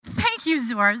Thank you,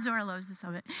 Zora. Zora loves the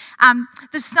summit.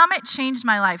 The summit changed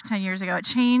my life 10 years ago. It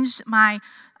changed my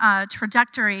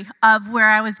trajectory of where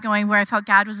I was going, where I felt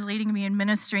God was leading me in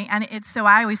ministry. And so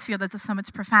I always feel that the summit's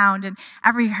profound. And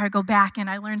every year I go back and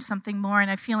I learn something more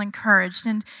and I feel encouraged.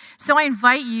 And so I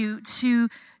invite you to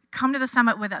come to the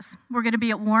summit with us. We're going to be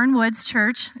at Warren Woods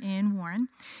Church in Warren.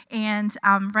 And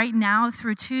right now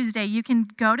through Tuesday, you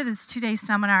can go to this 2-day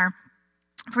seminar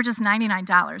for just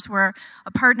 $99. We're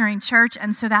a partnering church,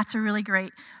 and so that's a really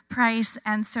great price.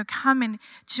 And so come and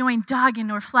join Doug and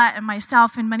Norflette and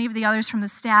myself and many of the others from the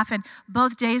staff. And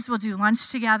both days we'll do lunch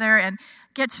together and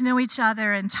get to know each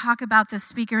other and talk about the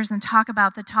speakers and talk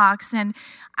about the talks. And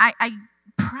I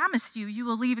promise you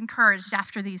will leave encouraged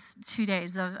after these 2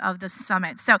 days of the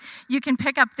summit. So you can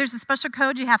pick up, there's a special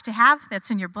code you have to have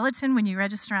that's in your bulletin when you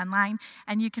register online,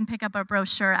 and you can pick up a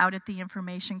brochure out at the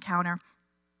information counter.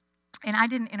 And I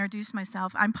didn't introduce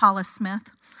myself. I'm Paula Smith,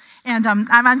 and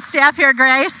I'm on staff here at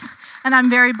Grace, and I'm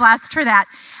very blessed for that.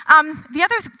 The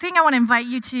other thing I want to invite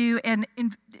you to and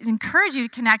encourage you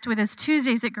to connect with is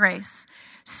Tuesdays at Grace.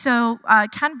 So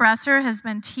Ken Bresser has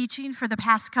been teaching for the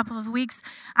past couple of weeks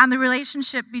on the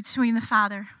relationship between the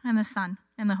Father and the Son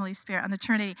and the Holy Spirit, on the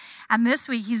Trinity. And this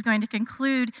week, he's going to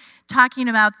conclude talking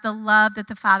about the love that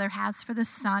the Father has for the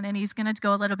Son, and he's going to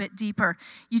go a little bit deeper.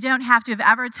 You don't have to have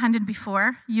ever attended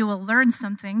before. You will learn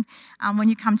something when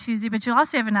you come Tuesday, but you'll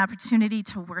also have an opportunity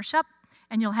to worship,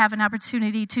 and you'll have an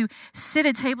opportunity to sit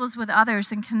at tables with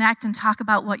others and connect and talk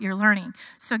about what you're learning.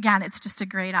 So again, it's just a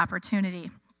great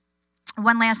opportunity.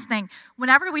 One last thing.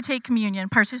 Whenever we take communion,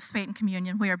 participate in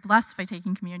communion, we are blessed by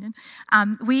taking communion,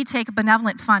 we take a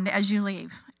benevolent fund as you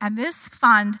leave. And this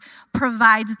fund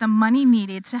provides the money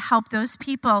needed to help those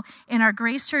people in our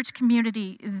Grace Church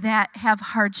community that have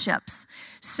hardships.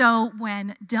 So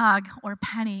when Doug or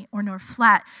Penny or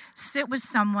Norflette sit with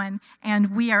someone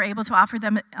and we are able to offer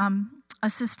them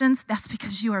assistance, that's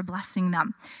because you are blessing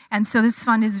them. And so this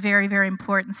fund is very, very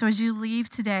important. So as you leave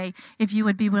today, if you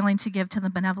would be willing to give to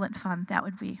the benevolent fund, that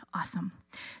would be awesome.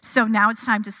 So now it's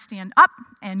time to stand up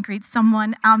and greet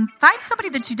someone. Find somebody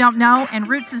that you don't know, and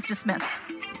Roots is dismissed.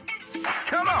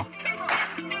 Come on.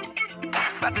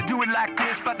 About to do it like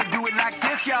this,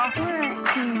 y'all. 1,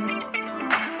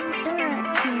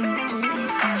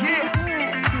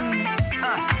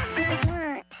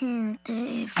 2,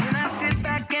 3. When I sit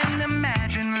back and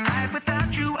imagine life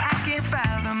without you, I can't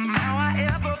fathom how I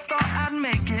ever thought I'd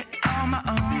make it on my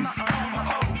own.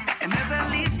 And there's at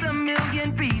least a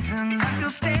million reasons I'm still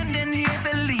standing here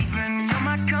believing you're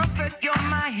my comfort, you're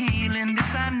my healing.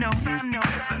 This I know.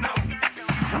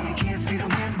 You can't see the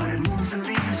wind, but it moves the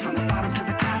leaves from the bottom to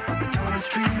the top of the tallest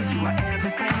trees. You are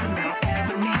everything that I'll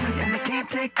ever need, and they can't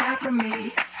take that from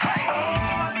me. I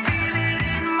feel it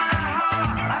in my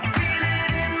heart, I feel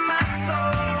it in my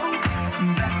soul.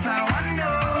 That's how I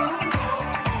know.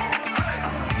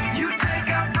 You take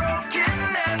our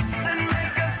brokenness and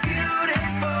make us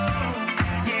beautiful.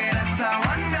 Yeah, that's how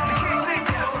I know. They can't take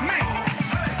that from me.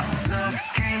 Love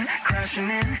came crashing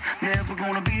in, never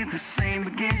gonna be the same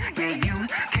again. Yeah, you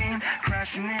came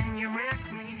crashing in, you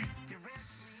wrecked me.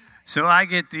 So I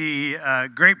get the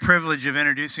great privilege of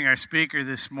introducing our speaker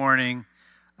this morning.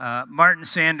 Martin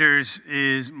Sanders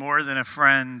is more than a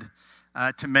friend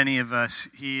to many of us.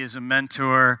 He is a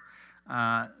mentor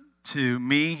to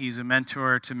me. He's a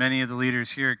mentor to many of the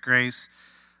leaders here at Grace.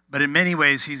 But in many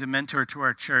ways, he's a mentor to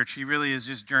our church. He really has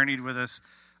just journeyed with us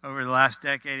over the last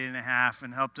decade and a half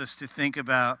and helped us to think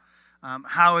about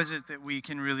how is it that we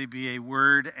can really be a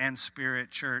word and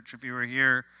spirit church. If you were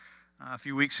here a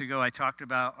few weeks ago, I talked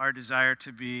about our desire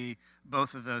to be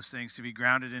both of those things, to be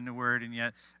grounded in the word and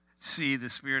yet see the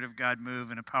Spirit of God move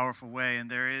in a powerful way. And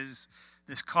there is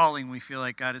this calling we feel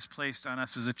like God has placed on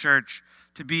us as a church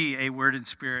to be a word and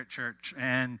spirit church.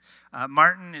 And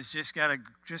Martin has just got a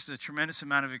tremendous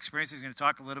amount of experience. He's going to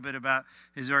talk a little bit about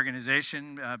his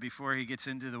organization before he gets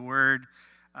into the word.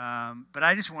 But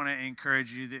I just want to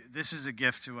encourage you that this is a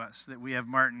gift to us, that we have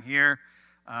Martin here.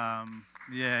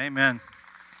 Amen.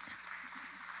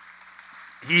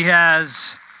 He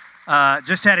has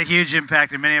just had a huge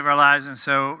impact in many of our lives, and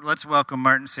so let's welcome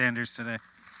Martin Sanders today.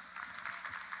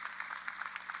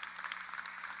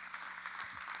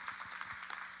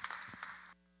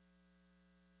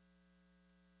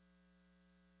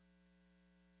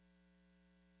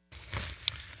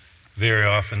 Very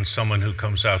often, someone who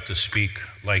comes out to speak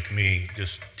like me,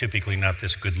 just typically not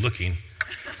this good looking.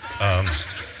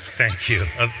 Thank you.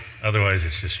 Otherwise,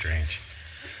 it's just strange.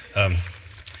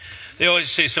 They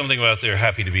always say something about they're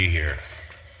happy to be here.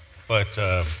 But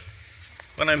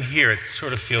when I'm here, it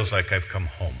sort of feels like I've come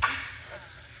home.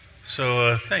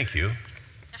 So thank you.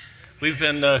 We've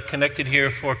been connected here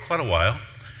for quite a while,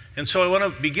 and so I want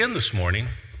to begin this morning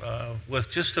with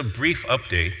just a brief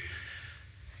update.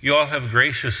 You all have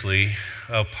graciously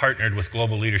partnered with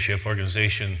Global Leadership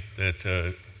organization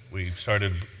that we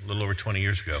started a little over 20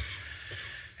 years ago.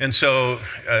 And so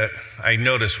I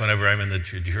notice whenever I'm in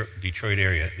the Detroit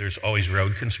area, there's always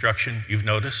road construction, you've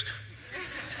noticed?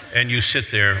 And you sit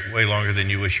there way longer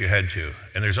than you wish you had to.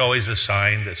 And there's always a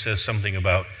sign that says something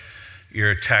about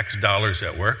your tax dollars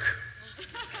at work.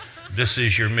 This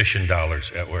is your mission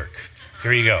dollars at work.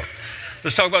 Here you go.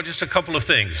 Let's talk about just a couple of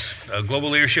things. Global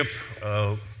Leadership,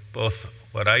 both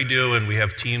what I do, and we have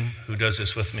a team who does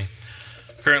this with me.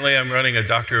 Currently, I'm running a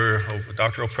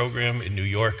doctoral program in New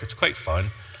York. It's quite fun.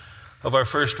 Of our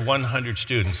first 100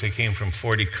 students, they came from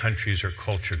 40 countries or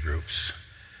culture groups.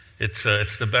 It's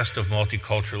the best of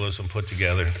multiculturalism put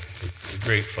together. It's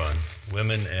great fun.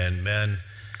 Women and men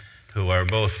who are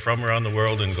both from around the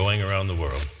world and going around the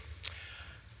world.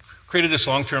 Created this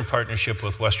long-term partnership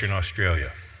with Western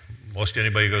Australia. Most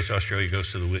anybody who goes to Australia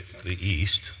goes to the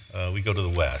east. We go to the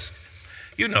west.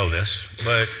 You know this,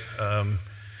 but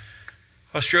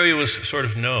Australia was sort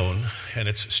of known at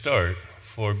its start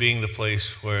for being the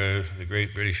place where the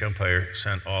great British Empire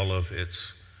sent all of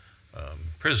its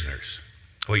prisoners.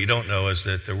 What you don't know is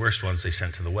that the worst ones they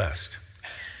sent to the west.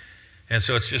 And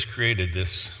so it's just created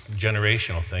this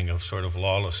generational thing of sort of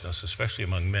lawlessness, especially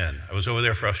among men. I was over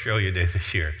there for Australia Day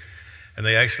this year, and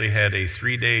they actually had a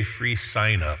 3-day free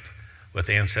sign-up with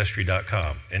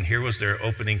Ancestry.com. And here was their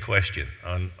opening question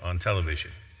on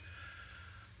television.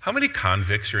 How many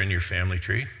convicts are in your family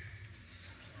tree?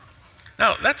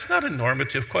 Now, that's not a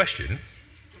normative question.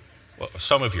 Well,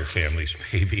 some of your families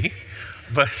maybe,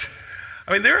 but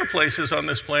I mean, there are places on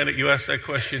this planet you ask that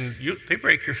question, they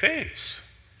break your face.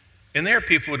 And there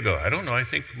people would go, I don't know, I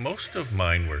think most of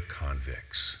mine were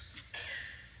convicts.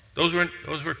 Those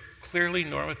were clearly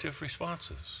normative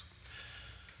responses.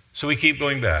 So we keep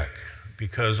going back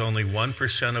because only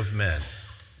 1% of men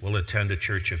will attend a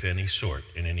church of any sort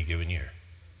in any given year.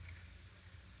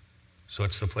 So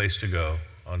it's the place to go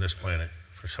on this planet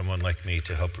for someone like me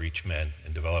to help reach men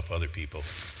and develop other people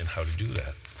in how to do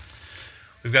that.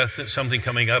 We've got something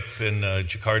coming up in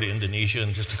Jakarta, Indonesia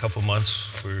in just a couple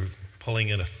months. We're pulling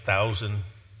in 1,000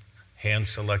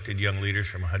 hand-selected young leaders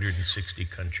from 160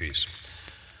 countries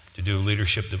to do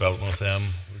leadership development with them.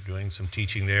 We're doing some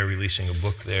teaching there, releasing a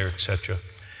book there, etc.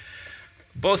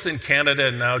 Both in Canada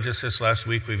and now just this last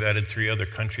week, we've added 3 other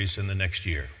countries in the next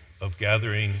year of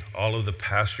gathering all of the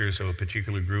pastors of a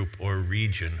particular group or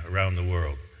region around the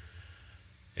world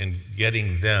and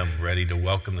getting them ready to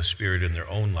welcome the Spirit in their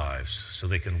own lives so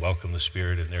they can welcome the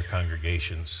Spirit in their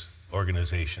congregations,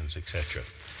 organizations, etc.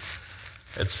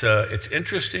 It's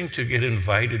interesting to get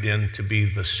invited in to be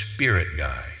the Spirit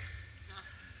guy.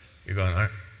 You're going,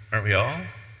 aren't we all?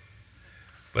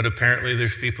 But apparently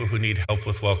there's people who need help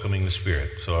with welcoming the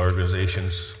Spirit. So our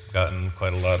organization's gotten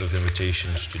quite a lot of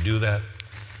invitations to do that.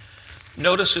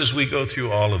 Notice as we go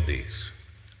through all of these,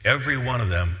 every one of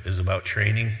them is about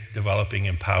training, developing,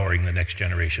 empowering the next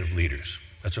generation of leaders.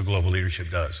 That's what Global Leadership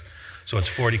does. So it's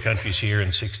 40 countries here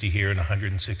and 60 here and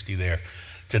 160 there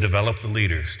to develop the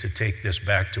leaders to take this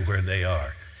back to where they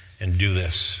are and do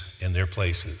this in their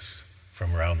places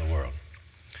from around the world.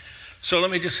 So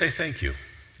let me just say thank you.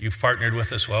 You've partnered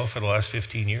with us well for the last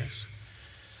 15 years.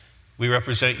 We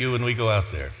represent you when we go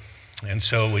out there. And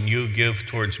so when you give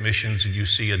towards missions and you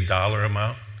see a dollar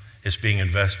amount, it's being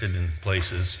invested in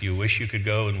places you wish you could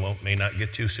go and may not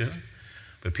get to soon,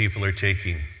 but people are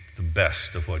taking the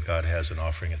best of what God has and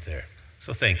offering it there.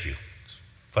 So thank you. It's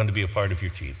fun to be a part of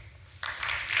your team.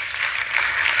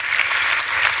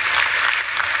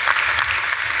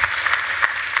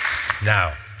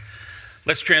 Now,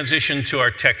 let's transition to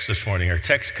our text this morning. Our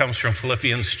text comes from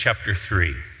Philippians chapter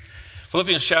 3.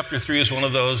 Philippians chapter 3 is one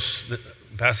of those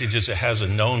passages that has a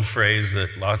known phrase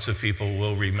that lots of people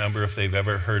will remember if they've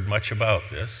ever heard much about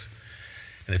this.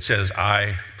 And it says,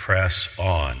 I press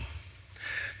on.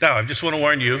 Now, I just want to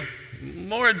warn you,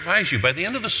 more advise you, by the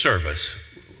end of the service,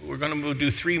 we're going to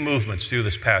do 3 movements through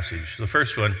this passage. The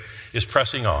first one is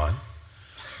pressing on.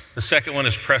 The second one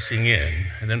is pressing in.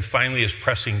 And then finally is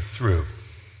pressing through.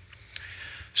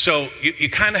 So you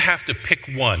kind of have to pick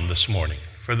one this morning.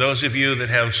 For those of you that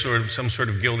have some sort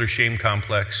of guilt or shame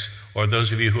complex, or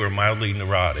those of you who are mildly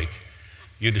neurotic,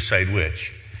 you decide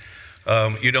which.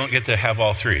 You don't get to have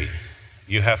all 3.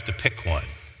 You have to pick one.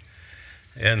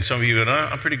 And some of you go,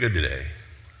 I'm pretty good today.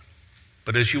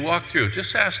 But as you walk through,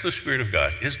 just ask the Spirit of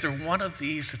God, is there one of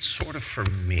these that's sort of for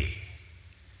me?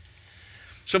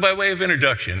 So by way of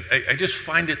introduction, I just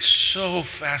find it so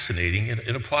fascinating.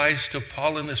 It applies to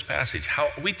Paul in this passage. How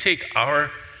we take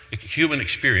our human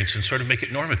experience and sort of make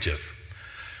it normative.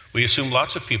 We assume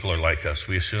lots of people are like us.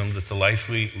 We assume that the life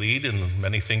we lead and the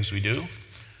many things we do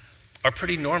are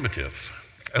pretty normative.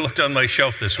 I looked on my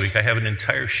shelf this week. I have an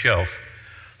entire shelf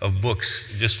of books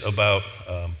just about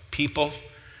people,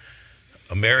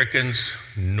 Americans,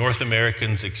 North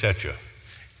Americans, etc.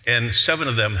 And 7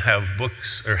 of them have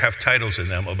books or have titles in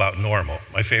them about normal.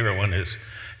 My favorite one is,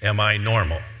 Am I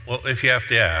Normal? Well, if you have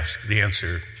to ask, the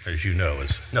answer, as you know,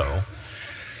 is no.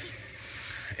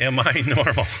 Am I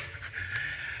normal?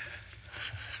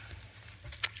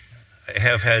 I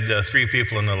have had 3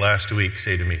 people in the last week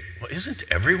say to me, well, isn't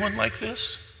everyone like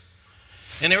this?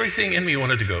 And everything in me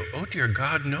wanted to go, oh, dear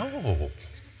God, no.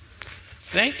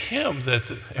 Thank him that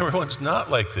everyone's not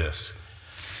like this.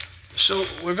 So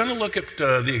we're going to look at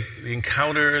the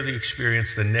encounter, the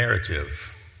experience, the narrative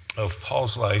of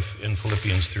Paul's life in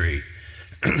Philippians 3,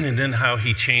 and then how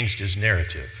he changed his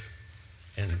narrative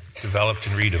and developed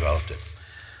and redeveloped it.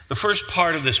 The first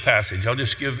part of this passage, I'll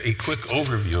just give a quick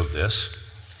overview of this.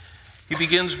 He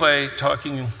begins by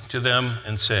talking to them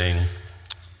and saying,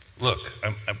 look,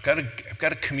 I've got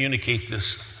to communicate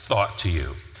this thought to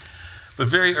you. But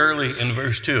very early in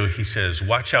verse 2, he says,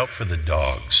 watch out for the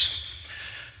dogs.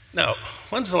 Now,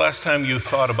 when's the last time you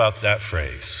thought about that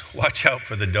phrase? Watch out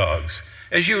for the dogs.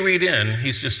 As you read in,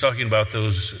 he's just talking about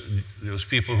those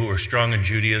people who are strong in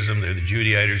Judaism. They're the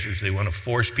Judaizers. They want to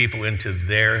force people into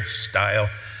their style.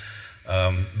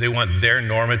 They want their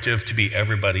normative to be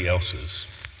everybody else's.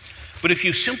 But if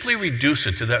you simply reduce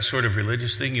it to that sort of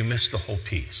religious thing, you miss the whole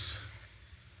piece.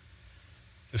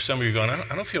 If some of you are going,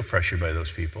 I don't feel pressured by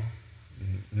those people.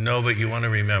 No, but you want to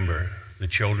remember the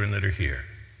children that are here.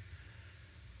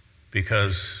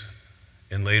 Because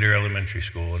in later elementary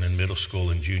school and in middle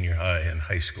school and junior high and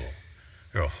high school,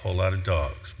 there are a whole lot of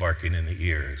dogs barking in the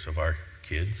ears of our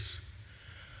kids.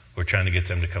 We're trying to get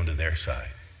them to come to their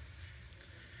side.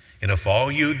 And if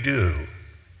all you do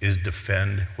is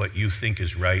defend what you think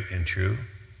is right and true,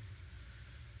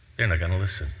 they're not going to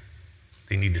listen.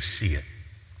 They need to see it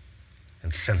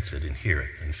and sense it and hear it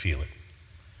and feel it.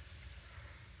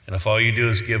 And if all you do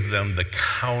is give them the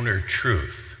counter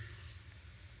truth,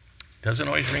 it doesn't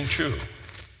always ring true.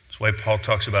 That's why Paul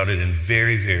talks about it in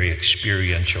very, very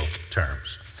experiential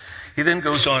terms. He then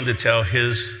goes on to tell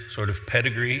his sort of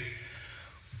pedigree,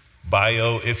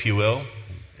 bio, if you will,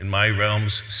 in my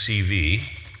realm's CV,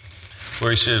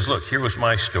 where he says, look, here was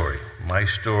my story. My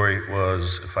story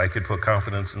was, if I could put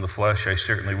confidence in the flesh, I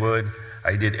certainly would.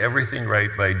 I did everything right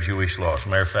by Jewish law. As a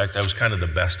matter of fact, I was kind of the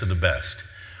best of the best.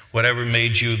 Whatever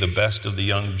made you the best of the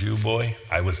young Jew boy,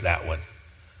 I was that one.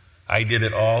 I did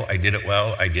it all, I did it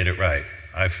well, I did it right.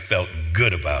 I felt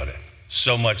good about it.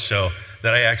 So much so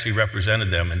that I actually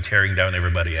represented them in tearing down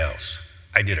everybody else.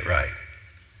 I did it right.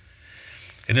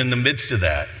 And in the midst of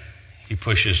that, he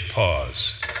pushes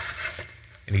pause.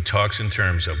 And he talks in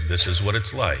terms of this is what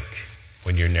it's like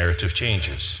when your narrative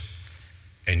changes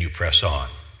and you press on.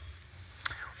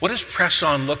 What does press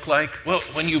on look like? Well,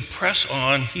 when you press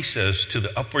on, he says, to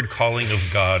the upward calling of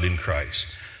God in Christ.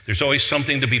 There's always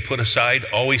something to be put aside,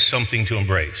 always something to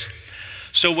embrace.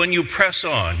 So when you press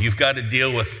on, you've got to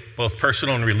deal with both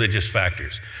personal and religious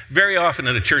factors. Very often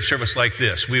in a church service like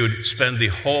this, we would spend the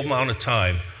whole amount of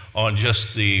time on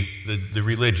just the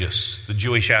religious, the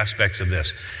Jewish aspects of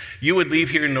this. You would leave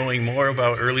here knowing more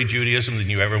about early Judaism than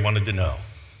you ever wanted to know.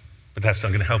 But that's not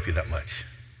going to help you that much.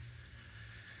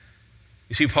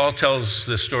 You see, Paul tells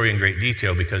this story in great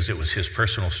detail because it was his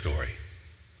personal story.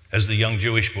 As the young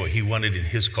Jewish boy, he wanted in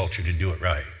his culture to do it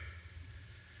right.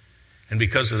 And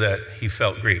because of that, he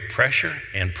felt great pressure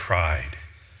and pride.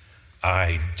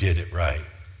 I did it right.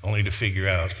 Only to figure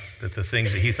out that the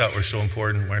things that he thought were so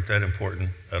important weren't that important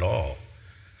at all.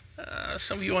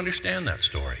 Some of you understand that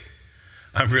story.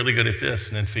 I'm really good at this,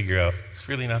 and then figure out it's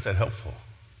really not that helpful.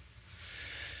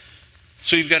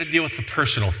 So you've got to deal with the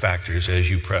personal factors as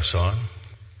you press on.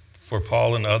 For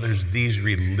Paul and others, these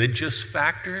religious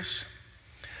factors.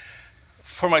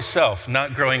 For myself,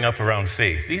 not growing up around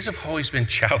faith, these have always been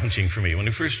challenging for me. When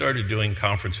I first started doing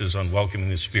conferences on welcoming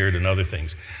the Spirit and other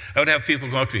things, I would have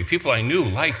people go up to me, people I knew,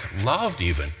 liked, loved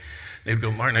even. They'd go,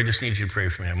 Martin, I just need you to pray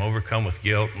for me. I'm overcome with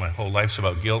guilt. My whole life's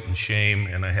about guilt and shame,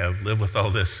 and I have lived with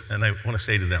all this. And I want to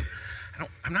say to them,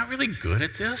 I'm not really good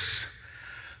at this.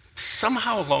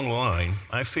 Somehow along the line,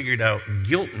 I figured out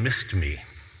guilt missed me,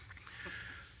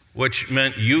 which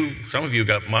meant some of you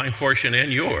got my portion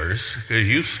and yours, because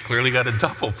you clearly got a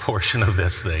double portion of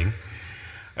this thing.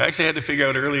 I actually had to figure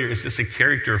out earlier, is this a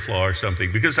character flaw or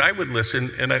something? Because I would listen,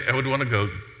 and I would want to go,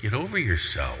 get over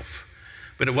yourself.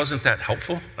 But it wasn't that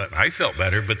helpful. I felt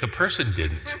better, but the person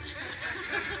didn't.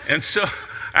 And so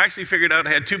I actually figured out I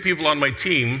had two people on my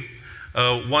team,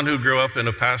 one who grew up in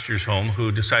a pastor's home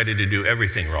who decided to do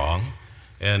everything wrong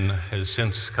and has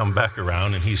since come back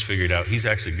around, and he's figured out he's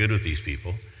actually good with these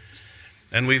people.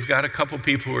 And we've got a couple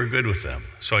people who are good with them.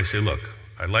 So I say, look,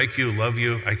 I like you, love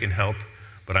you, I can help,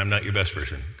 but I'm not your best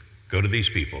person. Go to these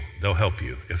people. They'll help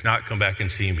you. If not, come back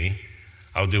and see me.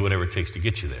 I'll do whatever it takes to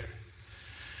get you there.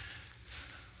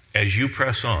 As you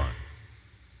press on,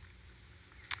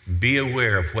 be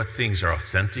aware of what things are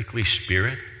authentically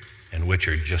spirit and which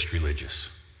are just religious.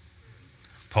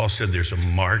 Paul said there's a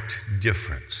marked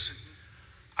difference.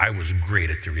 I was great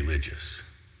at the religious,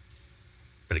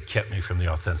 but it kept me from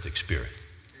the authentic spirit.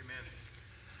 Amen.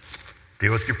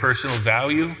 Deal with your personal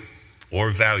value or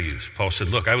values. Paul said,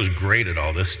 look, I was great at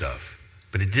all this stuff,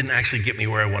 but it didn't actually get me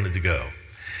where I wanted to go.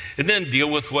 And then deal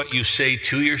with what you say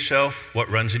to yourself, what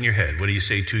runs in your head. What do you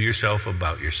say to yourself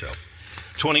about yourself?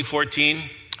 2014,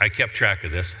 I kept track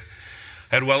of this.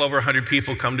 I had well over 100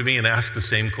 people come to me and ask the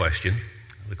same question.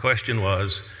 The question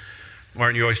was,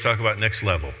 Martin, you always talk about next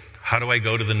level. How do I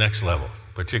go to the next level,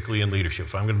 particularly in leadership?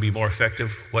 If I'm going to be more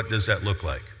effective, what does that look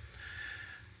like?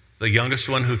 The youngest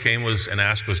one who came and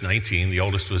asked was 19. The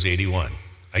oldest was 81.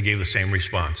 I gave the same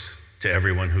response to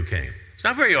everyone who came. It's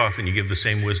not very often you give the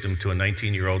same wisdom to a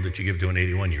 19-year-old that you give to an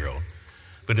 81-year-old.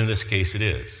 But in this case, it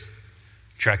is.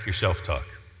 Track your self-talk.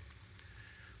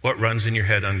 What runs in your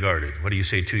head unguarded? What do you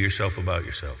say to yourself about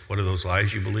yourself? What are those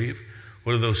lies you believe?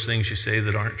 What are those things you say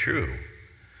that aren't true?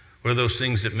 What are those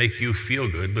things that make you feel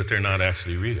good, but they're not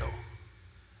actually real?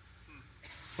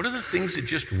 What are the things that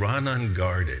just run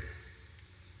unguarded?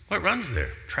 What runs there?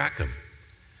 Track them.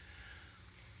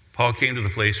 Paul came to the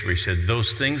place where he said,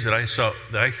 those things that I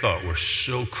thought were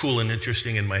so cool and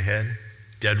interesting in my head,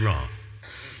 dead wrong.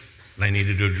 And I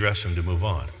needed to address them to move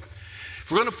on.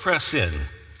 If we're going to press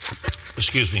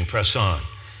on,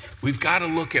 we've got to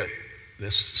look at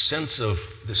this sense of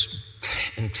this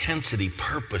intensity,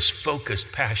 purpose,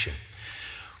 focused passion.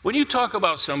 When you talk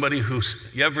about somebody who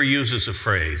ever uses a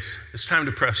phrase, it's time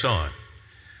to press on.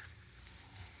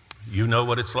 You know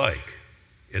what it's like.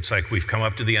 It's like we've come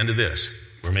up to the end of this.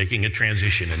 We're making a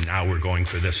transition, and now we're going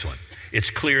for this one. It's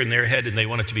clear in their head, and they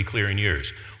want it to be clear in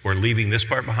yours. We're leaving this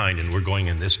part behind, and we're going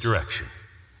in this direction.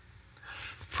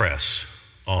 Press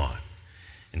on.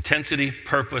 Intensity,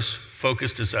 purpose,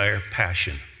 focus, desire,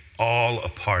 passion, all a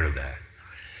part of that.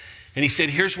 And he said,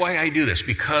 here's why I do this,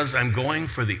 because I'm going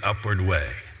for the upward way.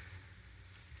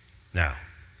 Now,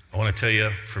 I want to tell you,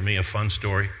 for me, a fun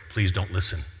story. Please don't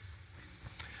listen.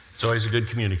 It's always a good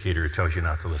communicator who tells you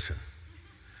not to listen.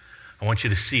 I want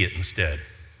you to see it instead.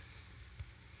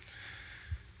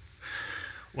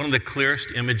 One of the clearest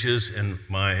images in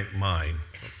my mind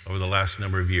over the last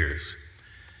number of years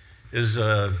is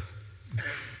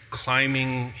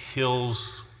climbing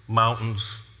hills, mountains,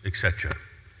 etc.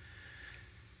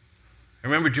 I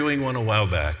remember doing one a while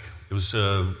back. It was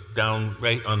down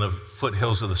right on the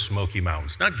foothills of the Smoky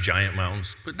Mountains. Not giant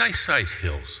mountains, but nice-sized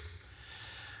hills.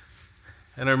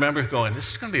 And I remember going, this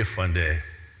is going to be a fun day.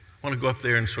 I want to go up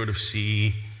there and sort of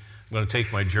see. I'm going to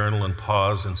take my journal and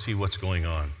pause and see what's going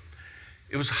on.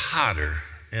 It was hotter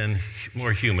and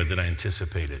more humid than I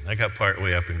anticipated. I got part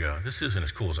way up and go, this isn't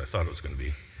as cool as I thought it was going to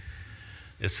be.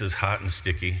 This is hot and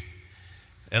sticky.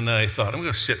 And I thought, I'm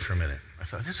going to sit for a minute. I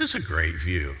thought, this is a great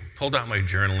view. Pulled out my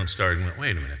journal and started and went,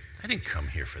 wait a minute. I didn't come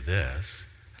here for this.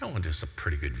 I don't want just a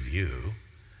pretty good view.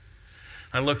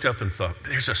 I looked up and thought,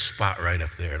 there's a spot right up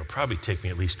there. It'll probably take me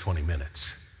at least 20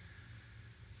 minutes.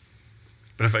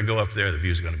 But if I go up there, the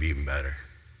view's going to be even better.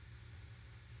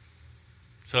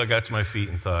 So I got to my feet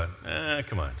and thought,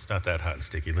 come on, it's not that hot and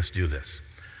sticky. Let's do this.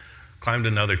 Climbed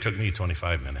another, took me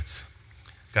 25 minutes.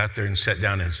 Got there and sat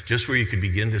down, and it's just where you could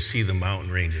begin to see the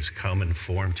mountain ranges come and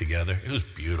form together. It was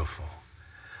beautiful.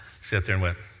 Sat there and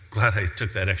went, glad I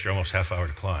took that extra almost half hour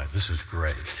to climb. This is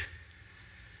great.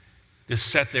 Just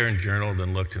sat there and journaled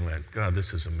and looked and went, God,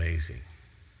 this is amazing.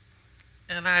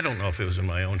 And I don't know if it was in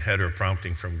my own head or a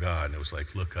prompting from God. And it was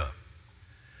like, look up.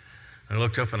 And I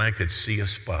looked up and I could see a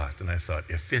spot. And I thought,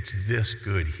 if it's this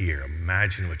good here,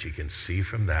 imagine what you can see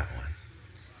from that one.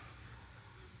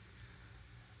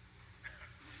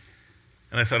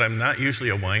 And I thought, I'm not usually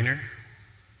a whiner,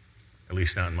 at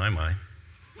least not in my mind.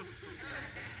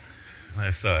 And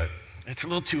I thought, it's a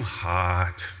little too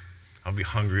hot. I'll be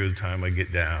hungry by the time I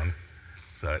get down.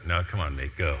 I thought, no, come on,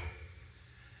 mate, go.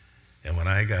 And when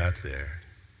I got there,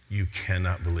 you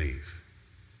cannot believe.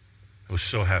 I was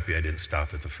so happy I didn't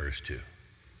stop at the first two.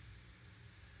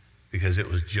 Because it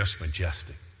was just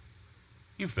majestic.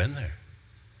 You've been there.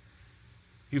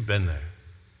 You've been there.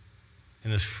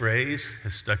 And this phrase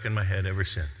has stuck in my head ever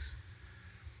since.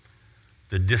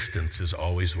 The distance is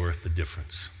always worth the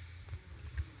difference.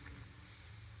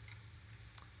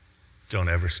 Don't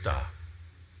ever stop.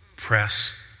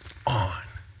 Press on.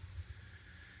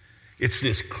 It's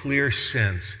this clear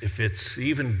sense, if it's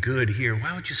even good here,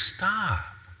 why would you stop?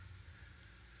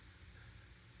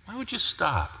 Why would you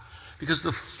stop? Because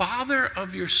the Father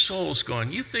of your soul's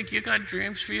going, you think you got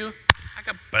dreams for you? I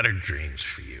got better dreams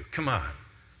for you. Come on,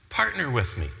 partner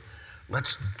with me.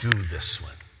 Let's do this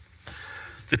one.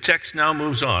 The text now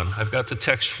moves on. I've got the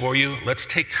text for you. Let's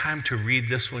take time to read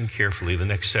this one carefully, the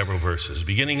next several verses.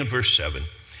 Beginning in verse 7,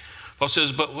 Paul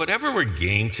says, but whatever were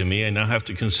gained to me, I now have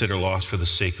to consider lost for the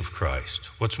sake of Christ.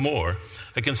 What's more,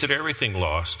 I consider everything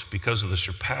lost because of the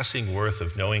surpassing worth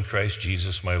of knowing Christ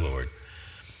Jesus my Lord,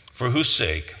 for whose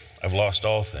sake I've lost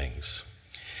all things.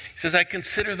 He says, I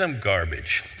consider them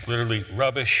garbage, literally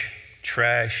rubbish,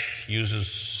 trash,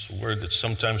 uses a word that's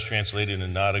sometimes translated into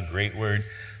not a great word,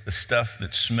 the stuff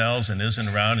that smells and isn't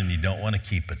around and you don't want to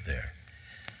keep it there.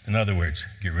 In other words,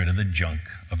 get rid of the junk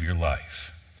of your life.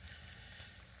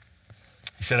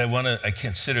 He said, I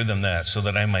consider them that so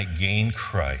that I might gain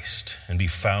Christ and be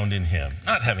found in him,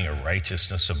 not having a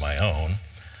righteousness of my own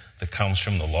that comes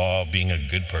from the law of being a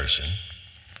good person,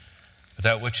 but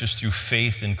that which is through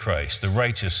faith in Christ, the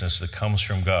righteousness that comes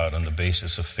from God on the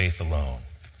basis of faith alone.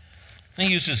 And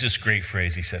he uses this great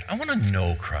phrase. He said, I want to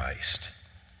know Christ.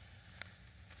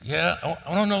 Yeah, I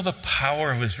want to know the power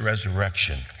of his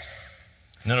resurrection.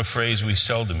 And then a phrase we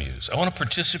seldom use. I want to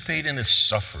participate in his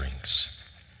sufferings.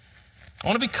 I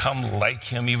want to become like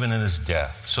him even in his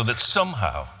death, so that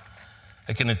somehow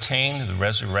I can attain the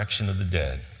resurrection of the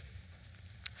dead.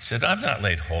 He said, I've not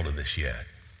laid hold of this yet.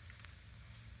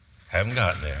 Haven't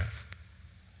gotten there.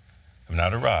 I've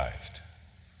not arrived.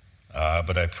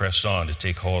 But I press on to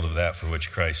take hold of that for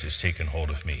which Christ has taken hold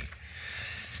of me.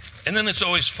 And then it's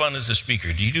always fun as a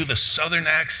speaker. Do you do the Southern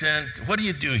accent? What do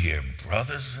you do here?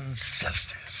 Brothers and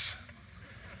sisters.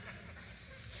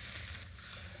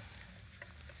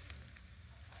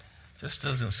 Just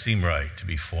doesn't seem right to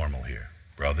be formal here.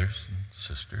 Brothers and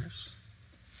sisters.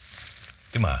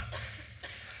 Come on.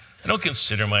 I don't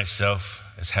consider myself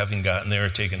as having gotten there or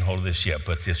taken hold of this yet,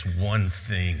 but this one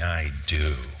thing I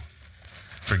do.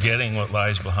 Forgetting what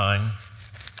lies behind,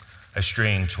 I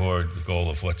strain toward the goal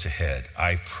of what's ahead.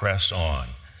 I press on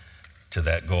to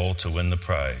that goal to win the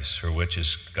prize for which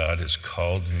God has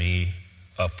called me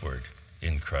upward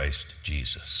in Christ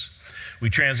Jesus. We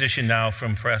transition now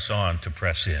from press on to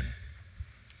press in.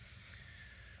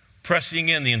 Pressing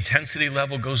in, the intensity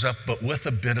level goes up, but with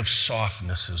a bit of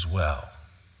softness as well.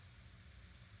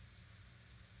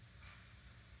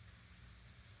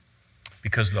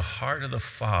 Because the heart of the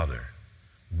Father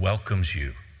welcomes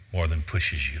you more than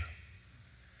pushes you.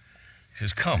 He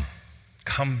says, come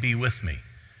be with me.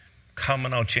 Come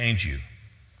and I'll change you.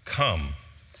 Come.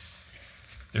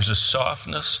 There's a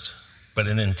softness, but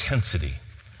an intensity.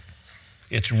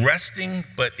 It's resting,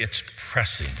 but it's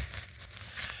pressing.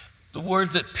 The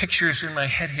word that pictures in my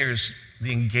head here is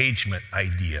the engagement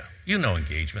idea. You know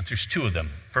engagement. There's two of them.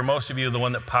 For most of you, the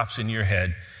one that pops in your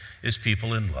head is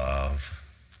people in love.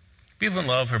 People in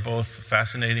love are both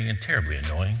fascinating and terribly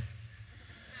annoying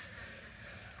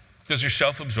because they're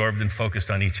self-absorbed and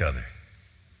focused on each other,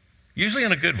 usually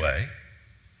in a good way.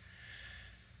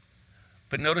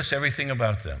 But notice everything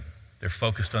about them. They're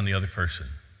focused on the other person.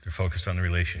 They're focused on the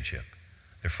relationship.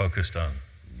 They're focused on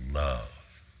love.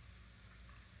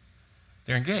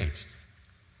 They're engaged.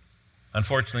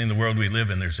 Unfortunately, in the world we live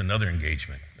in, there's another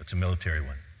engagement. That's a military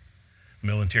one.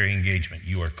 Military engagement.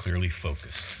 You are clearly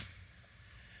focused.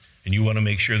 And you want to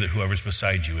make sure that whoever's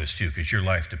beside you is too, because your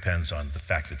life depends on the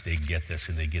fact that they get this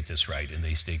and they get this right and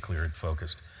they stay clear and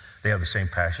focused. They have the same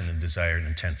passion and desire and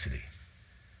intensity.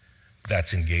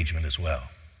 That's engagement as well.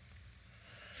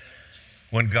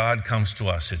 When God comes to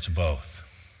us, it's both.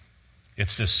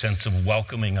 It's this sense of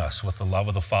welcoming us with the love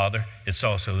of the Father. It's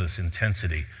also this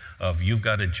intensity of you've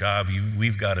got a job,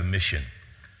 we've got a mission.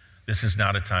 This is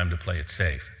not a time to play it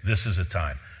safe. This is a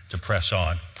time to press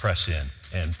on, press in,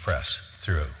 and press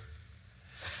through.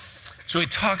 So he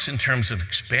talks in terms of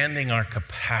expanding our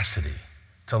capacity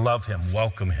to love him,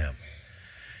 welcome him.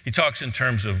 He talks in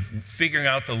terms of figuring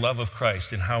out the love of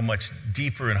Christ and how much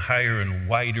deeper and higher and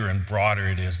wider and broader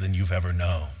it is than you've ever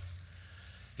known.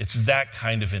 It's that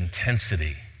kind of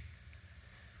intensity.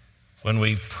 When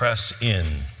we press in,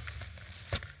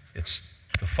 it's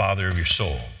the Father of your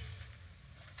soul.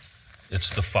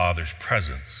 It's the Father's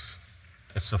presence.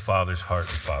 It's the Father's heart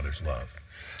and Father's love.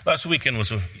 Last weekend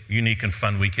was a unique and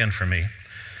fun weekend for me.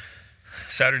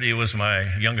 Saturday was my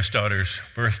youngest daughter's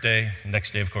birthday.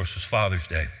 Next day, of course, was Father's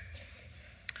Day.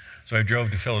 So I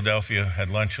drove to Philadelphia, had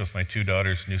lunch with my 2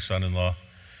 daughters, new son-in-law,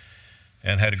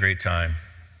 and had a great time.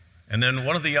 And then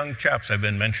one of the young chaps I've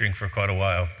been mentoring for quite a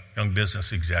while, young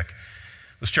business exec,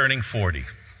 was turning 40.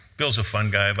 Bill's a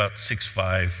fun guy, about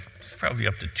 6'5", probably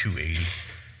up to 280.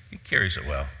 He carries it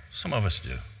well. Some of us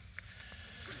do.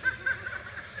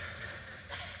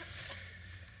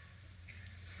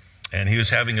 And he was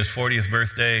having his 40th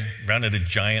birthday, rented a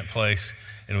giant place,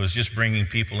 and was just bringing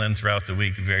people in throughout the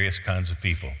week, various kinds of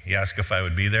people. He asked if I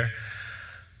would be there.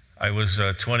 I was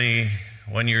 20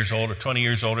 years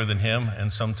older than him,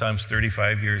 and sometimes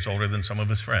 35 years older than some of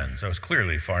his friends. I was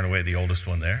clearly far and away the oldest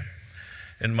one there.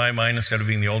 In my mind, instead of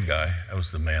being the old guy, I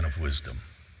was the man of wisdom.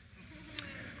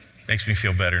 Makes me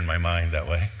feel better in my mind that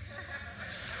way.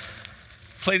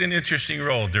 Played an interesting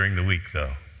role during the week,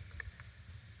 though.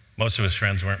 Most of his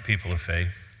friends weren't people of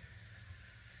faith.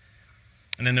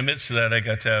 And in the midst of that, I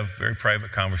got to have very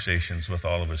private conversations with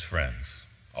all of his friends,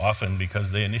 often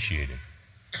because they initiated.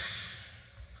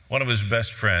 One of his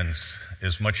best friends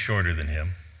is much shorter than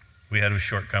him. We had a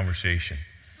short conversation.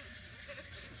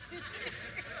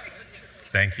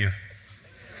 Thank you.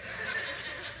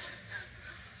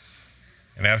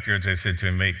 And afterwards I said to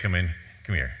him, mate, come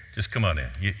here. Just come on in.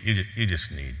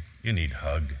 You need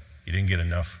hugged. You didn't get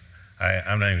enough.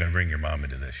 I'm not even going to bring your mom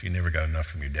into this. You never got enough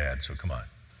from your dad, so come on.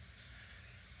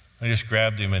 I just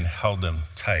grabbed him and held him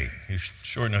tight. He was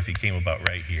short enough he came about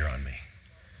right here on me.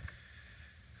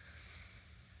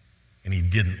 And he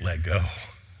didn't let go.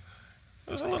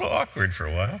 It was a little awkward for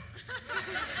a while.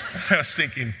 I was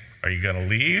thinking, are you going to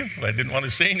leave? I didn't want to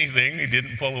say anything. He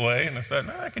didn't pull away, and I thought,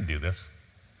 no, I can do this.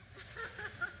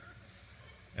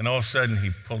 And all of a sudden, he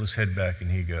pulled his head back,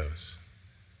 and he goes,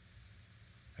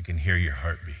 I can hear your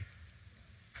heartbeat.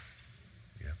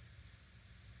 Yep.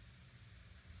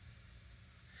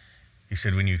 He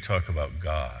said, when you talk about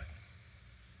God,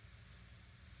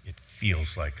 it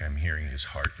feels like I'm hearing his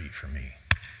heartbeat for me.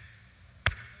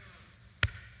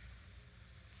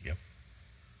 Yep.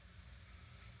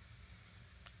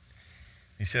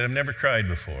 He said, I've never cried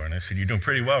before. And I said, you're doing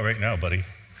pretty well right now, buddy.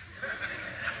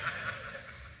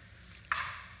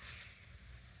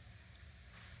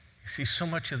 See, so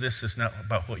much of this is not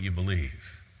about what you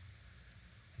believe.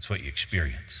 It's what you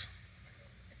experience.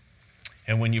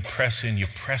 And when you press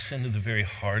into the very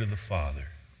heart of the Father.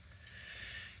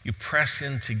 You press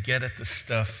in to get at the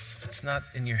stuff that's not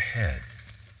in your head.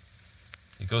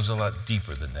 It goes a lot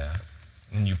deeper than that.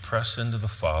 And you press into the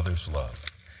Father's love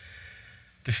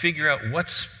to figure out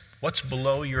what's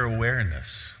below your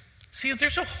awareness. See,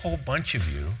 there's a whole bunch of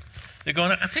you that are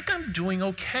going, I think I'm doing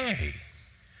okay.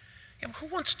 Yeah, but who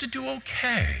wants to do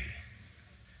okay?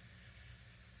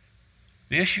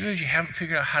 The issue is you haven't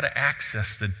figured out how to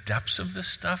access the depths of this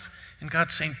stuff, and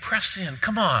God's saying, press in,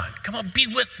 come on, be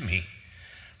with me.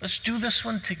 Let's do this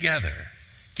one together.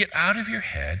 Get out of your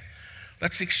head.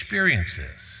 Let's experience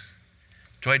this.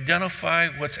 To identify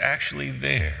what's actually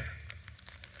there.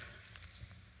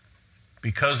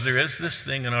 Because there is this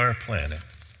thing in our planet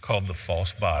called the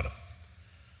false bottom.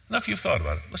 Now, if you've thought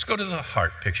about it, let's go to the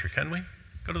heart picture, can we?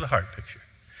 Go to the heart picture.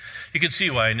 You can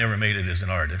see why I never made it as an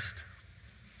artist.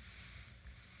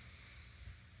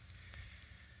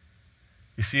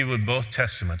 You see, when both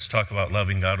testaments talk about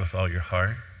loving God with all your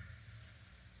heart,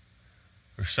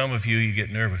 for some of you, you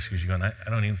get nervous because you're going, I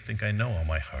don't even think I know all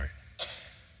my heart. I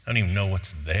don't even know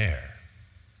what's there.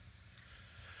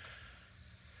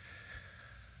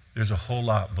 There's a whole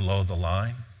lot below the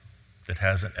line that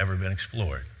hasn't ever been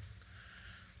explored.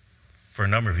 For a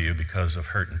number of you, because of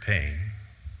hurt and pain.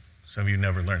 Some of you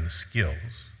never learned the skills.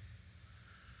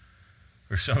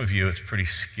 For some of you, it's pretty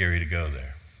scary to go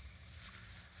there.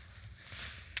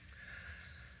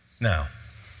 Now,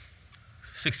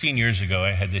 16 years ago,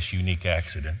 I had this unique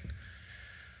accident.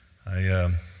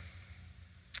 I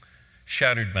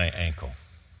shattered my ankle,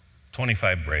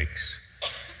 25 breaks.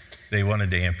 They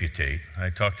wanted to amputate.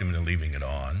 I talked them into leaving it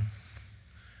on.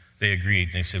 They agreed,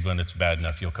 and they said, when it's bad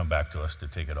enough, you'll come back to us to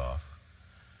take it off.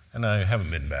 And I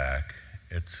haven't been back.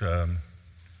 It's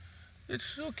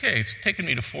okay. It's taken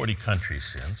me to 40 countries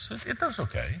since. It does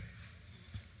okay.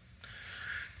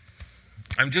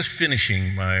 I'm just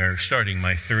starting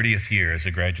my 30th year as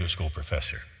a graduate school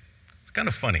professor. It's kind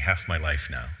of funny, half my life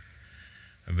now.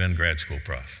 I've been grad school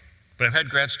prof. But I've had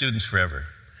grad students forever.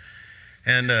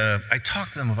 And I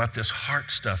talk to them about this heart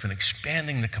stuff and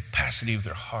expanding the capacity of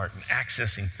their heart and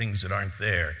accessing things that aren't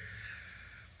there.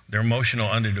 Their emotional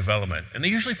underdevelopment. And they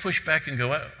usually push back and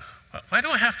go, why do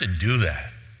I have to do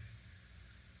that?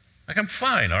 Like, I'm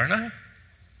fine, aren't I?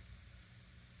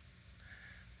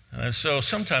 So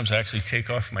sometimes I actually take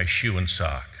off my shoe and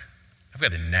sock. I've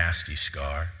got a nasty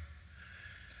scar.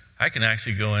 I can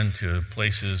actually go into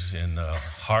places in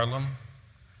Harlem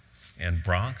and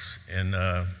Bronx and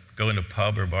go into a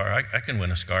pub or bar. I can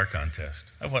win a scar contest.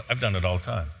 I've done it all the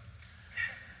time.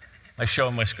 I show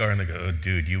them my scar and they go, "Oh,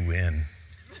 dude, you win."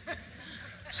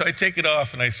 So I take it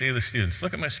off and I say to the students,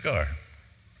 "Look at my scar." I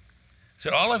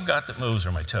said, "All I've got that moves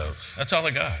are my toes. That's all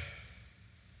I got." I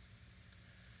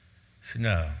said,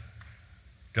 "No,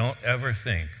 don't ever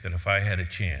think that if I had a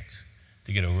chance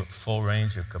to get a full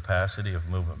range of capacity of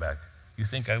movement back, you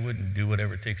think I wouldn't do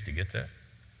whatever it takes to get that?"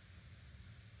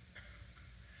 I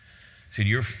said,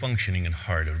 "You're functioning in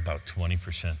heart at about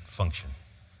 20% function.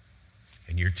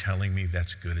 And you're telling me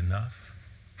that's good enough?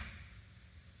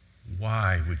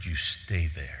 Why would you stay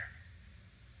there?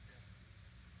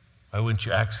 Why wouldn't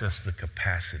you access the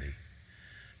capacity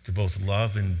to both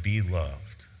love and be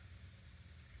loved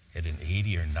at an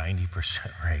 80 or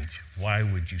 90% range? Why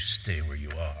would you stay where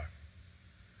you are?"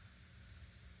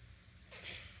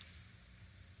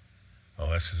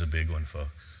 Oh, this is a big one,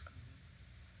 folks.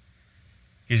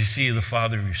 Because you see, the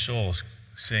Father of your soul is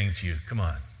saying to you, "Come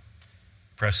on,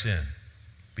 press in,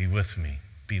 be with me,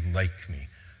 be like me.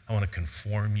 I want to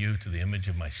conform you to the image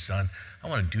of my Son. I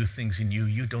want to do things in you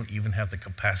you don't even have the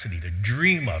capacity to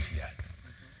dream of yet."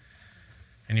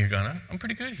 And you're going, "I'm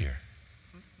pretty good here.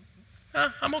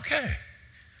 I'm okay.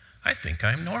 I think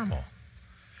I'm normal."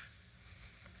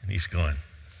 And he's going,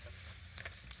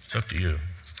 "It's up to you."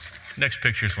 Next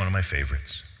picture is one of my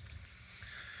favorites.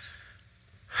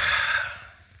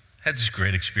 Had this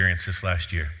great experience this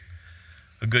last year.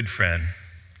 A good friend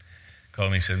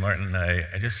called me and said, "Martin,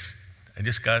 I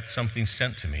just got something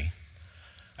sent to me.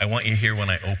 I want you here when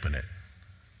I open it."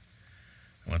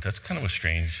 I went, "That's kind of a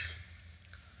strange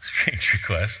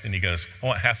request." And he goes, "I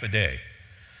want half a day."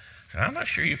 I said, "I'm not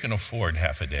sure you can afford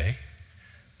half a day."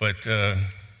 But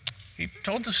he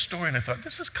told the story, and I thought,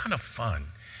 this is kind of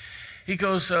fun. He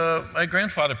goes, "My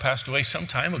grandfather passed away some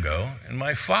time ago, and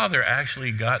my father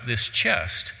actually got this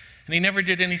chest, and he never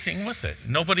did anything with it.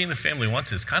 Nobody in the family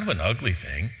wants it. It's kind of an ugly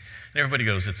thing." And everybody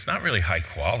goes, "It's not really high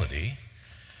quality."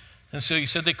 And so he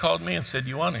said, they called me and said,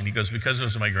 "You want it?" And he goes, "Because it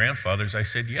was my grandfather's." I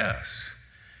said, "Yes."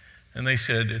 And they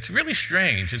said, "It's really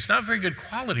strange. It's not very good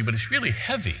quality, but it's really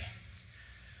heavy."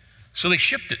 So they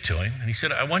shipped it to him. And he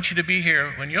said, "I want you to be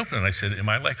here when you open it." I said, "Am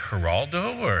I like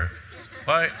Geraldo, or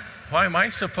why am I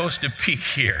supposed to be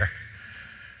here?"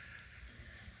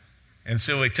 And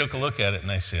so I took a look at it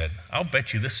and I said, "I'll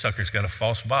bet you this sucker's got a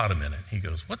false bottom in it." He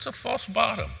goes, "What's a false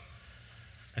bottom?"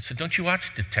 I said, "Don't you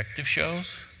watch detective shows?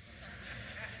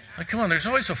 Like, come on, there's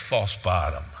always a false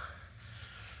bottom.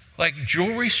 Like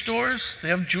jewelry stores, they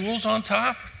have jewels on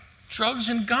top. Drugs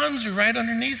and guns are right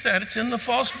underneath that. It's in the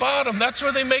false bottom. That's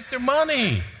where they make their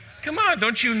money. Come on,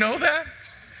 don't you know that?"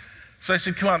 So I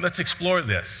said, "Come on, let's explore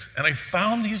this." And I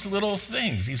found these little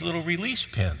things, these little release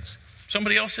pins.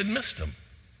 Somebody else had missed them.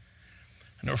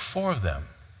 And there were 4 of them.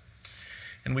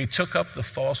 And we took up the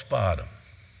false bottom.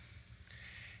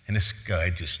 And this guy,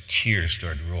 just tears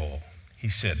started to roll. He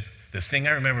said, "The thing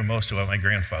I remember most about my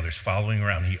grandfather is following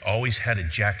around. He always had a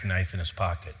jackknife in his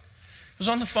pocket." It was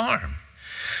on the farm.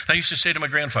 And I used to say to my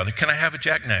grandfather, "Can I have a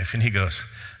jackknife?" And he goes,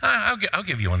 I'll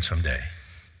give you one someday."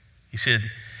 He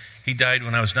said, "He died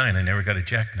when I was 9. I never got a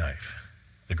jackknife."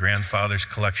 The grandfather's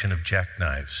collection of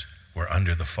jackknives were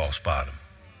under the false bottom.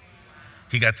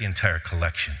 He got the entire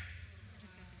collection.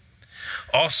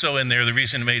 Also in there, the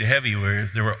reason it made heavy were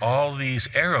there were all these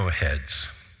arrowheads.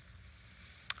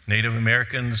 Native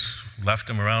Americans left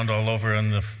them around all over on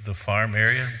the farm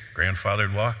area. Grandfather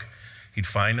would walk. He'd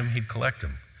find them. He'd collect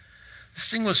them. This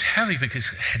thing was heavy because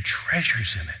it had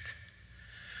treasures in it.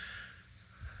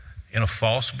 In a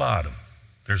false bottom,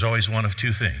 there's always one of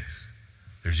 2 things.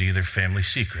 There's either family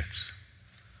secrets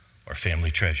or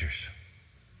family treasures.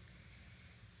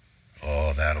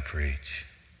 Oh, that'll preach.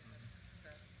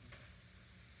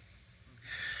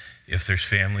 If there's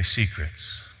family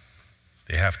secrets,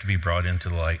 they have to be brought into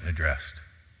the light and addressed.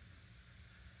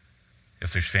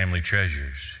 If there's family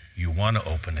treasures, you want to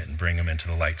open it and bring them into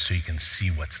the light so you can see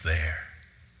what's there.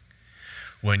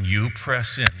 When you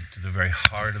press into the very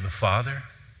heart of the Father,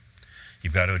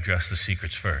 you've got to address the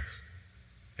secrets first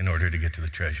in order to get to the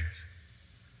treasures.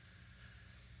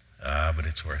 But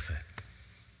it's worth it.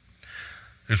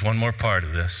 There's one more part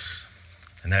of this,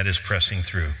 and that is pressing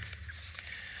through.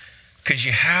 Because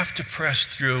you have to press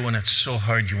through when it's so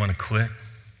hard you want to quit.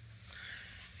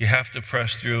 You have to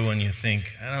press through when you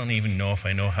think, "I don't even know if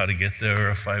I know how to get there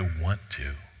or if I want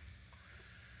to."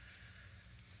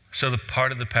 So the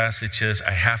part of the passage says,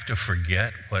 I have to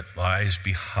forget what lies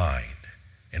behind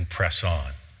and press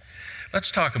on.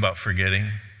 Let's talk about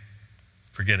forgetting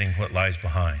what lies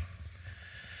behind.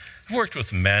 I've worked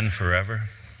with men forever.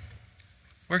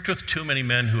 Worked with too many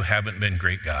men who haven't been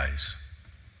great guys.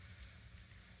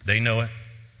 They know it.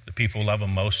 The people who love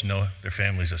them most know it. Their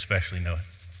families especially know it.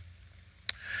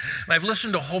 And I've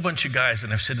listened to a whole bunch of guys,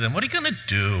 and I've said to them, what are you going to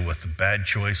do with the bad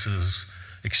choices,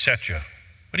 etc.?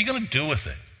 What are you going to do with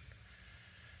it?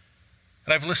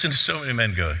 And I've listened to so many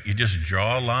men go, you just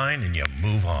draw a line and you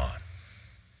move on.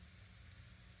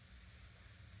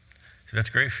 So that's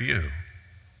great for you.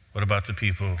 What about the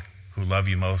people who love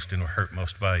you most and were hurt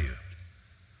most by you?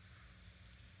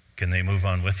 Can they move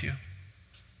on with you?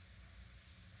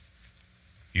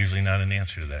 Usually not an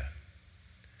answer to that.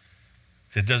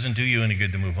 It doesn't do you any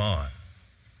good to move on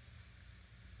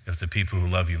if the people who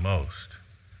love you most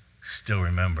still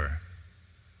remember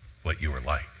what you were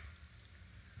like.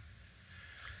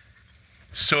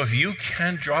 So if you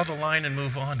can draw the line and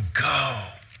move on, go.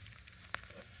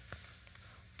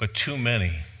 But too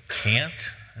many can't,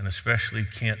 and especially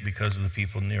can't because of the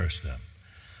people nearest them.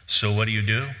 So what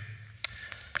do?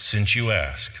 Since you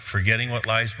ask, forgetting what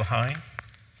lies behind.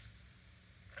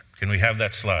 Can we have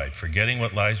that slide? Forgetting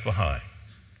what lies behind.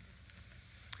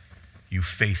 You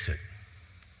face it.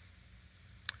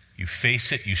 You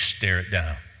face it, you stare it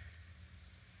down.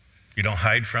 You don't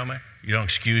hide from it. You don't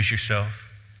excuse yourself.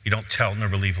 You don't tell nor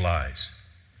believe lies.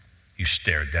 You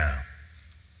stare it down.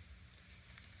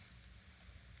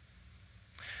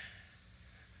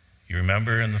 You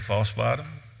remember in the false bottom?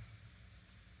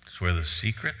 It's where the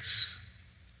secrets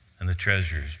and the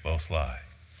treasures both lie.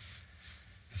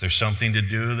 If there's something to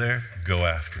do there, go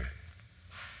after it.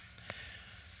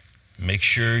 Make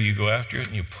sure you go after it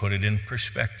and you put it in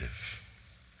perspective.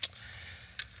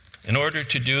 In order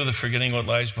to do the forgetting what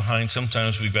lies behind,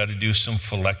 sometimes we've got to do some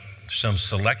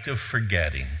selective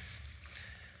forgetting.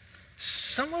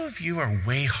 Some of you are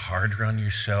way harder on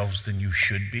yourselves than you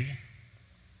should be,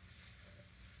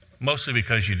 mostly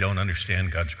because you don't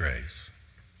understand God's grace.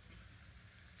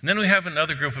 And then we have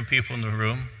another group of people in the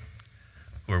room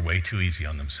who are way too easy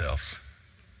on themselves.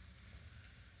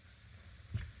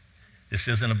 This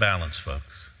isn't a balance,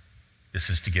 folks. This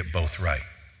is to get both right.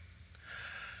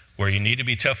 Where you need to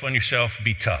be tough on yourself,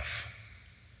 be tough.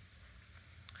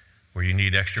 Where you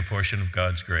need extra portion of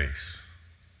God's grace,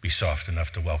 be soft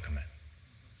enough to welcome it.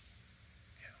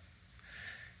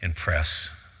 Yeah. And press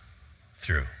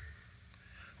through.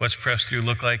 What's press through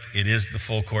look like? It is the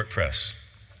full court press.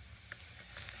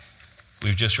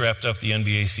 We've just wrapped up the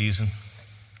NBA season.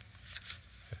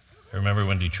 I remember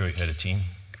when Detroit had a team.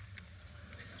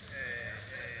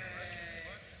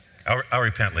 I'll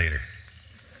repent later.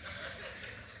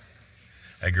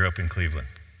 I grew up in Cleveland.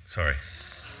 Sorry.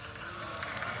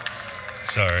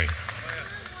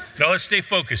 No, let's stay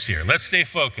focused here.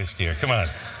 Come on.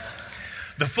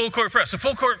 The full court press. The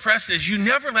full court press is you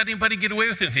never let anybody get away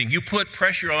with anything. You put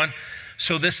pressure on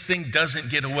so this thing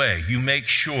doesn't get away. You make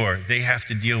sure they have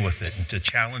to deal with it and to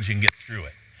challenge and get through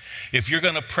it. If you're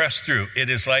going to press through, it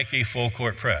is like a full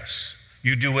court press.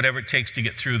 You do whatever it takes to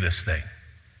get through this thing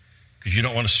because you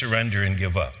don't want to surrender and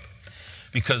give up.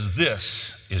 Because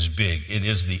this is big. It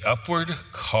is the upward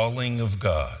calling of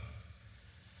God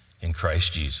in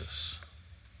Christ Jesus.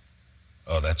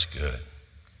 Oh, that's good.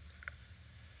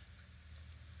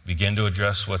 Begin to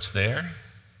address what's there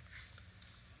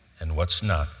and what's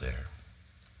not there.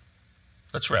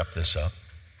 Let's wrap this up.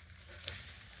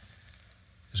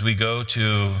 As we go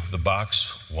to the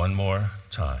box one more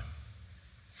time.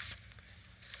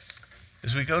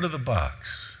 As we go to the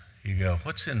box, you go,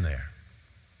 what's in there?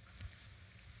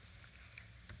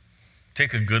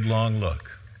 Take a good long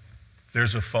look. If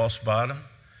there's a false bottom,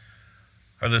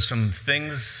 are there some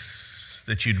things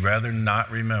that you'd rather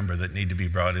not remember that need to be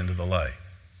brought into the light?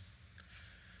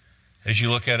 As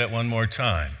you look at it one more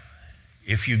time,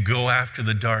 if you go after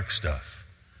the dark stuff,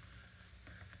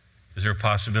 is there a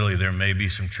possibility there may be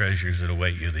some treasures that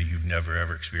await you that you've never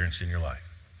ever experienced in your life?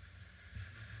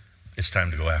 It's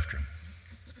time to go after them.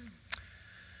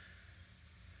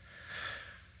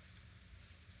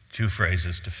 2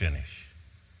 phrases to finish.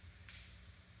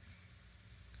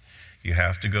 You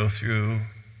have to go through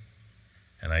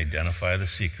and identify the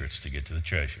secrets to get to the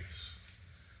treasures.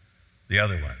 The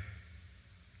other one,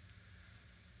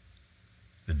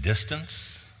 the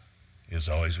distance is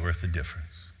always worth the difference.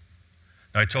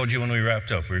 Now, I told you when we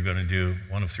wrapped up we were going to do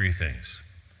one of 3 things.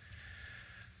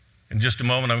 In just a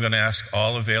moment, I'm going to ask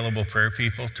all available prayer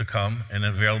people to come. And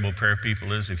available prayer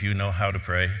people is, if you know how to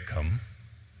pray, come.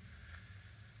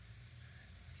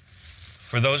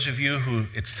 For those of you who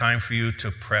it's time for you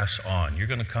to press on, you're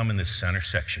going to come in this center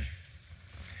section.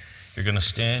 You're going to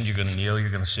stand, you're going to kneel, you're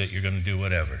going to sit, you're going to do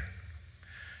whatever.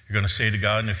 You're going to say to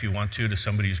God, and if you want to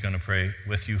somebody who's going to pray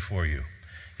with you, for you,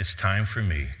 it's time for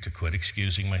me to quit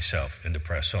excusing myself and to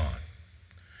press on.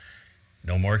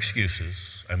 No more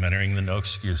excuses. I'm entering the no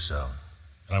excuse zone,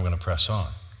 and I'm going to press on.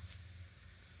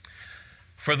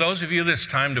 For those of you that's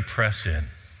time to press in,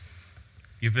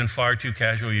 you've been far too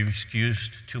casual, you've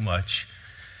excused too much,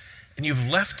 and you've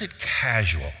left it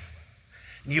casual.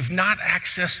 And you've not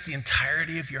accessed the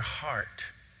entirety of your heart.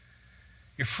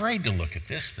 You're afraid to look at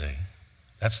this thing.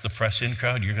 That's the press in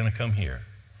crowd. You're going to come here.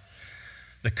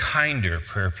 The kinder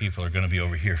prayer people are going to be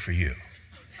over here for you.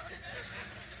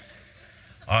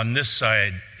 On this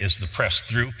side is the press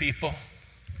through people.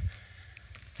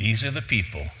 These are the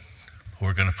people who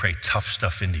are going to pray tough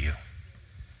stuff into you.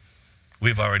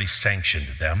 We've already sanctioned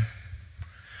them.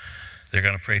 They're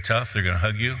going to pray tough. They're going to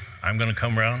hug you. I'm going to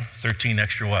come around 13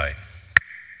 extra wide.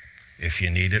 If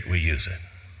you need it, we use it.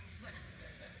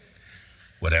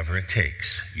 Whatever it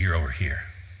takes, you're over here.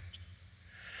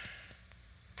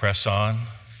 Press on,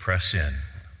 press in,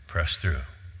 press through.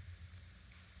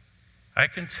 I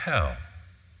can tell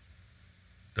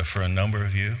that for a number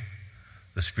of you,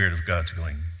 the Spirit of God's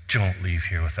going, don't leave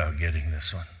here without getting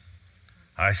this one.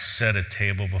 I set a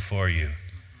table before you.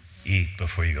 Eat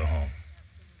before you go home.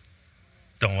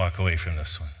 Don't walk away from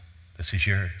this one. This is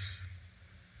yours.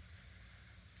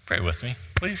 Pray with me,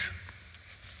 please.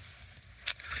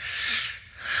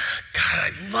 God,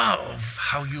 I love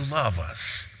how you love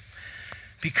us,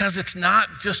 because it's not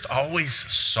just always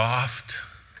soft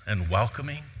and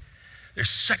welcoming. There's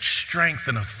such strength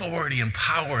and authority and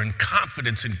power and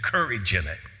confidence and courage in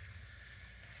it.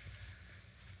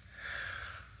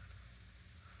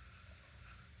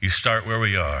 You start where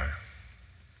we are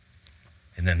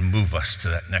and then move us to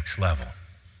that next level.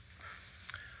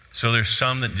 So there's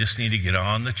some that just need to get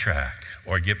on the track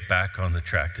or get back on the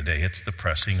track today. It's the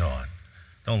pressing on.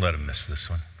 Don't let them miss this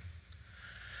one.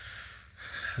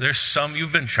 There's some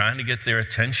you've been trying to get their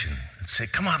attention and say,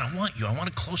 come on, I want you. I want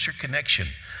a closer connection.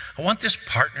 I want this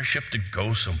partnership to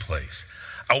go someplace.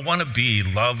 I want to be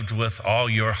loved with all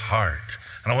your heart.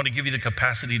 And I want to give you the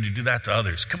capacity to do that to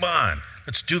others. Come on,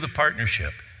 let's do the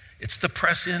partnership. It's the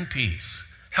press in piece.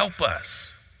 Help us.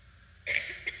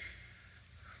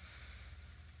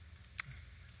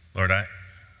 Lord, I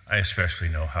especially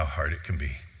know how hard it can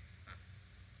be.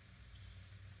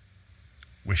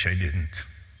 Wish I didn't.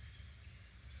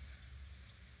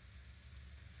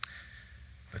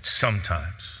 But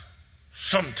sometimes,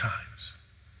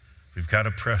 we've got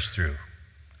to press through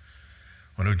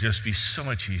when it would just be so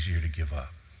much easier to give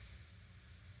up.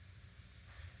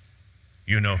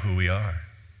 You know who we are.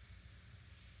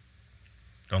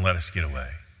 Don't let us get away.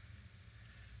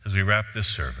 As we wrap this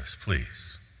service,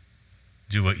 please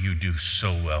do what you do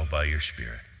so well by your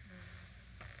Spirit.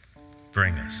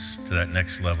 Bring us to that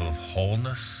next level of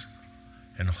wholeness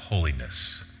and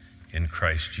holiness in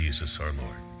Christ Jesus our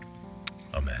Lord.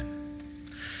 Amen.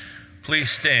 Please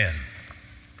stand.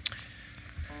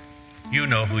 You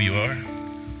know who you are.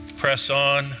 Press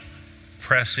on,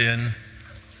 press in,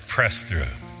 press through.